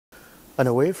And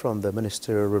away from the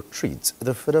ministerial retreat,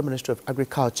 the Federal Ministry of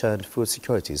Agriculture and Food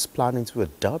Security is planning to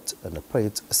adopt and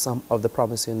operate some of the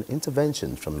promising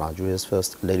interventions from Nigeria's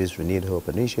First Lady's Renewed Hope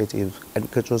Initiative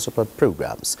agricultural support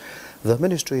programs. The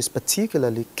ministry is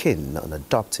particularly keen on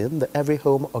adopting the Every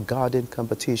Home or Garden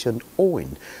competition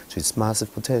owing to its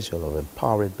massive potential of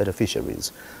empowering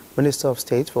beneficiaries. Minister of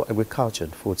State for Agriculture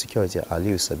and Food Security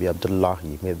Aliu Sabi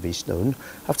Abdullahi made this known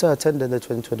after attending the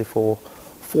 2024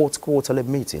 fourth quarterly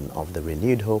meeting of the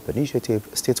Renewed Hope Initiative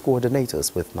state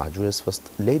coordinators with Nigeria's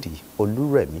First Lady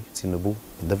Oluremi Tinubu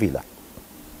in the villa.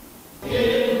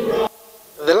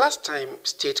 The last time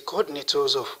state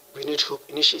coordinators of Renewed Hope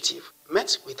Initiative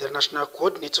met with the national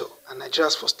coordinator and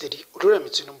Nigeria's First Lady Oluremi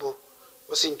Tinubu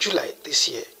was in July this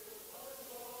year.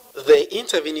 The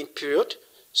intervening period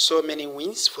saw many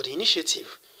wins for the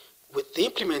initiative with the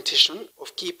implementation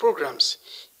of key programs,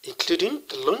 including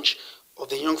the launch of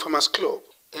the Young Farmers Club,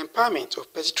 empowerment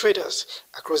of petty traders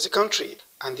across the country,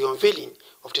 and the unveiling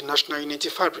of the National Unity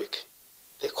Fabric.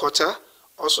 The quarter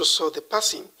also saw the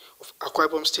passing of Akwa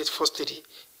Ibom State First Lady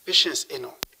Patience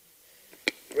Eno.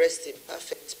 Rest in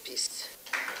perfect peace.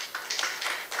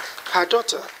 Her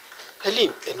daughter,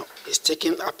 Helene Eno, is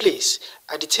taking her place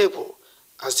at the table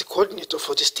as the coordinator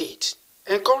for the state.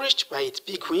 Encouraged by its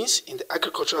big wins in the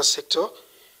agricultural sector,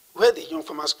 where the Young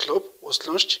Farmers Club was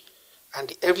launched and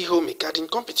the Every Home a Garden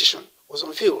competition was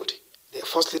unveiled, the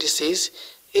First Lady says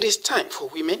it is time for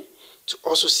women to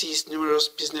also seize numerous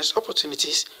business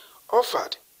opportunities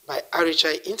offered by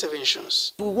RHI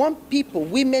interventions. We want people,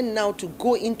 women now, to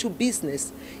go into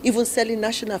business, even selling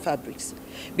national fabrics.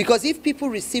 Because if people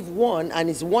receive one and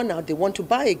it's worn out, they want to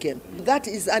buy again. That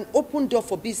is an open door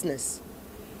for business.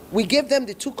 We gave them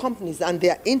the two companies, and they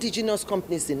are indigenous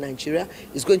companies in Nigeria.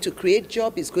 It's going to create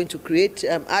jobs, it's going to create,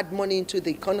 add money into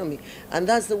the economy. And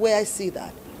that's the way I see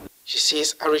that. She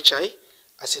says RHI,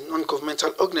 as a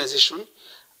non-governmental organization,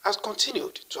 has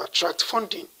continued to attract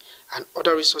funding and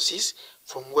other resources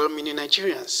from well-meaning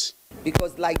Nigerians.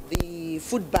 Because like the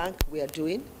food bank we are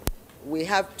doing, we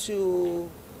have two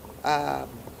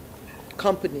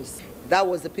companies. That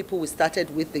was the people we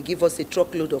started with. They give us a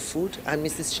truckload of food, and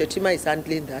Mrs. Shetima is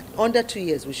handling that. Under 2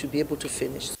 years, we should be able to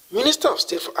finish. Minister of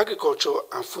State for Agriculture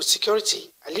and Food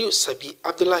Security, Aliu Sabi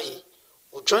Abdullahi,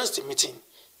 who joins the meeting,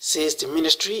 says the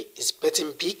ministry is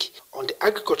betting big on the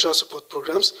agricultural support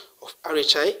programs of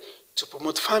RHI to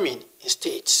promote farming in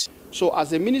states. So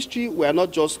as a ministry, we are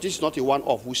not just, this is not a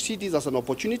one-off. We see this as an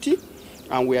opportunity,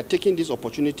 and we are taking this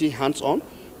opportunity hands-on.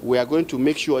 We are going to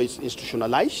make sure it's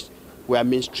institutionalized. We are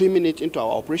mainstreaming it into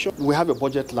our operation. We have a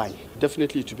budget line.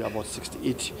 Definitely it will be about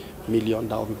 68 million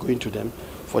that will be going to them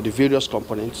for the various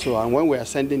components. So, and when we are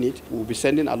sending it, we will be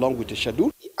sending along with the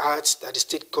schedule. He adds that the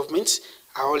state governments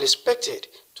are all expected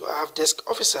to have desk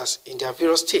officers in their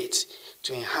various states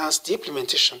to enhance the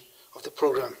implementation of the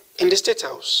program. In the State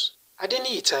House,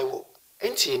 Adeni Itaiwo,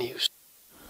 NTA News.